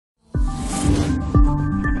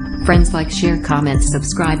Friends, like, share, comment,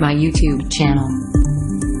 subscribe my YouTube channel.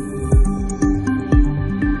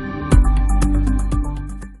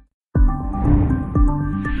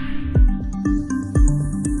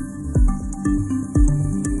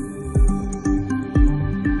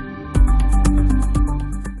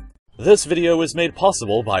 This video is made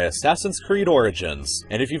possible by Assassin's Creed Origins,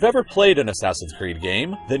 and if you've ever played an Assassin's Creed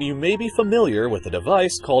game, then you may be familiar with a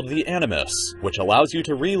device called the Animus, which allows you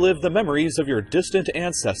to relive the memories of your distant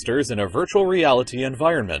ancestors in a virtual reality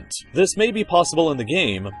environment. This may be possible in the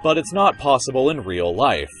game, but it's not possible in real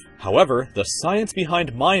life. However, the science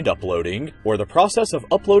behind mind uploading, or the process of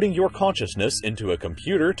uploading your consciousness into a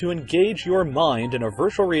computer to engage your mind in a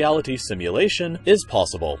virtual reality simulation, is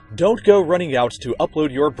possible. Don't go running out to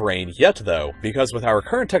upload your brain yet though, because with our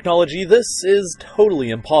current technology this is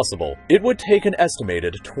totally impossible. It would take an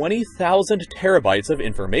estimated 20,000 terabytes of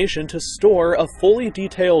information to store a fully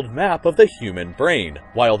detailed map of the human brain.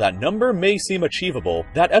 While that number may seem achievable,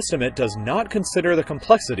 that estimate does not consider the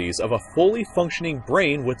complexities of a fully functioning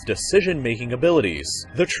brain with decision-making abilities.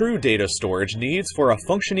 The true data storage needs for a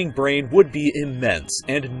functioning brain would be immense,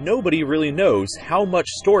 and nobody really knows how much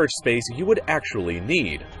storage space you would actually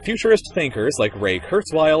need. Futurist thinkers like Ray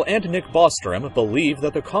Kurzweil and Nick Bostrom believe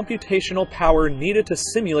that the computational power needed to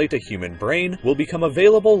simulate a human brain will become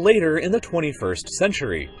available later in the 21st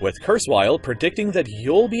century, with Kurzweil predicting that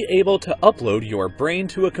you'll be able to upload your brain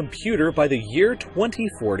to a computer by the year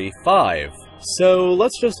 2045. So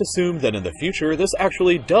let's just assume that in the future this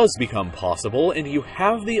actually does become possible and you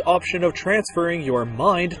have the option of transferring your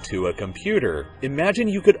mind to a computer. Imagine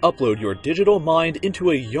you could upload your digital mind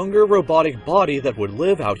into a younger robotic body that would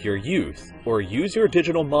live out your youth, or use your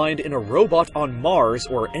digital mind in a robot on Mars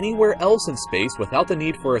or anywhere else in space without the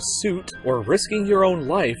need for a suit or risking your own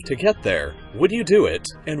life to get there. Would you do it?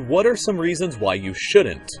 And what are some reasons why you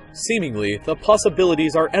shouldn't? Seemingly, the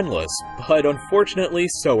possibilities are endless, but unfortunately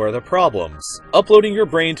so are the problems. Uploading your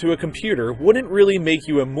brain to a computer wouldn't really make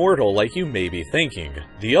you immortal like you may be thinking.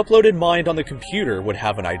 The uploaded mind on the computer would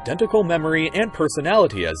have an identical memory and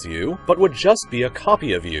personality as you, but would just be a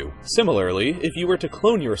copy of you. Similarly, if you were to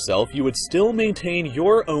clone yourself, you would still maintain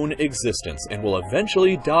your own existence and will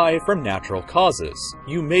eventually die from natural causes.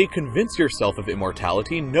 You may convince yourself of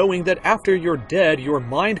immortality knowing that after you're dead your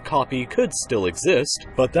mind copy could still exist,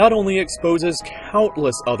 but that only exposes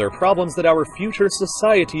countless other problems that our future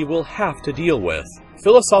society will have to deal with.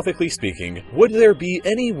 Philosophically speaking, would there be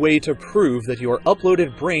any way to prove that your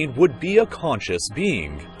uploaded brain would be a conscious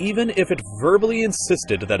being? Even if it verbally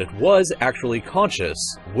insisted that it was actually conscious,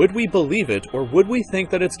 would we believe it, or would we think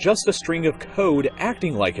that it's just a string of code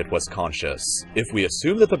acting like it was conscious? If we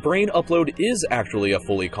assume that the brain upload is actually a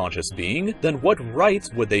fully conscious being, then what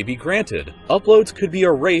rights would they be granted? Uploads could be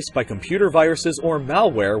erased by computer viruses or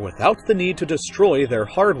malware without the need to destroy their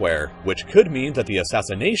hardware, which could mean that the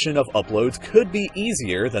assassination of uploads could be easier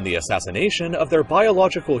than the assassination of their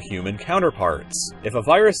biological human counterparts. If a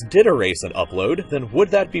virus did erase an upload, then would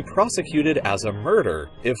that be prosecuted as a murder?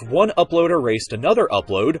 If one upload erased another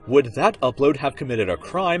upload, would that upload have committed a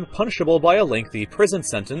crime punishable by a lengthy prison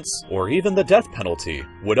sentence, or even the death penalty?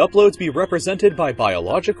 Would uploads be represented by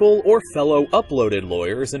biological or fellow uploaded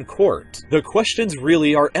lawyers in court? The questions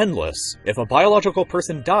really are endless. If a biological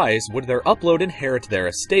person dies, would their upload inherit their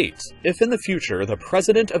estate? If in the future the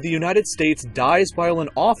President of the United States dies while in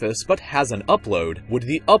office but has an upload, would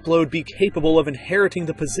the upload be capable of inheriting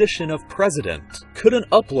the position of president? Could an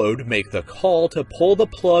upload make the call to pull the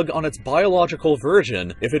plug on its biological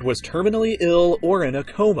version if it was terminally ill or in a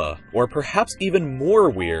coma? Or perhaps even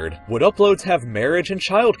more weird, would uploads have marriage and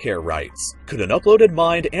childcare rights? Could an uploaded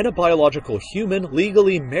mind and a biological human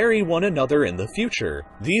legally marry one another in the future?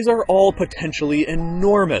 These are all potentially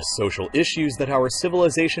enormous social issues that our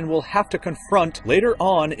civilization will have to confront later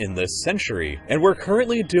on in this century, and we're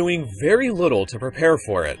currently doing very little to prepare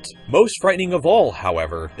for it. Most frightening of all,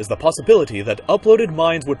 however, is the possibility that uploaded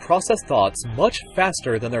minds would process thoughts much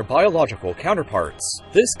faster than their biological counterparts.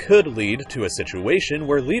 This could lead to a situation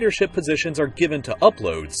where leadership positions are given to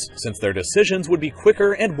uploads, since their decisions would be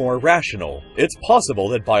quicker and more rational. It's possible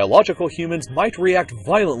that biological humans might react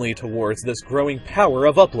violently towards this growing power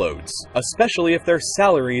of uploads, especially if their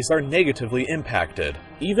salaries are negatively impacted.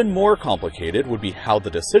 Even more complicated would be how the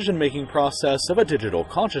decision-making process of a digital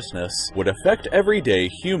consciousness would affect everyday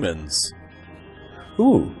humans.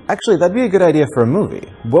 Ooh, actually that'd be a good idea for a movie.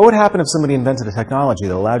 What would happen if somebody invented a technology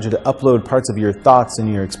that allowed you to upload parts of your thoughts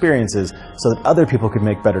and your experiences so that other people could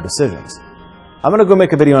make better decisions? I'm gonna go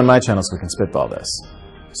make a video on my channel so we can spitball this.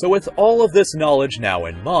 So with all of this knowledge now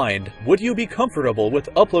in mind, would you be comfortable with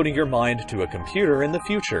uploading your mind to a computer in the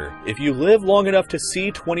future? If you live long enough to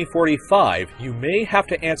see 2045, you may have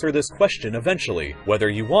to answer this question eventually, whether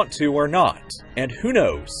you want to or not. And who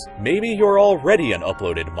knows, maybe you're already an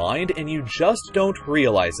uploaded mind and you just don't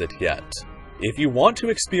realize it yet. If you want to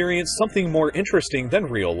experience something more interesting than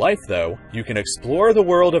real life, though, you can explore the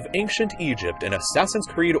world of ancient Egypt in Assassin's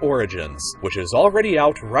Creed Origins, which is already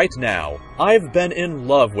out right now. I've been in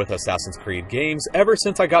love with Assassin's Creed games ever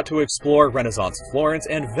since I got to explore Renaissance Florence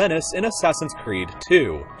and Venice in Assassin's Creed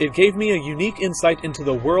 2. It gave me a unique insight into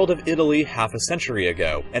the world of Italy half a century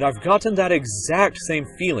ago, and I've gotten that exact same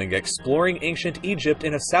feeling exploring ancient Egypt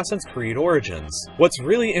in Assassin's Creed Origins. What's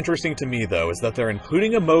really interesting to me, though, is that they're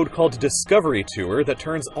including a mode called Discovery Tour that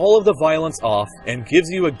turns all of the violence off and gives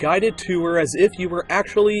you a guided tour as if you were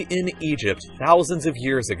actually in Egypt thousands of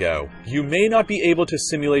years ago. You may not be able to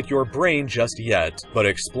simulate your brain just yet, but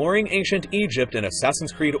exploring ancient Egypt in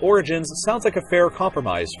Assassin's Creed Origins sounds like a fair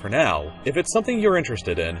compromise for now. If it's something you're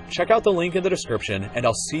interested in, check out the link in the description, and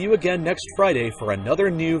I'll see you again next Friday for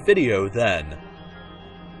another new video then.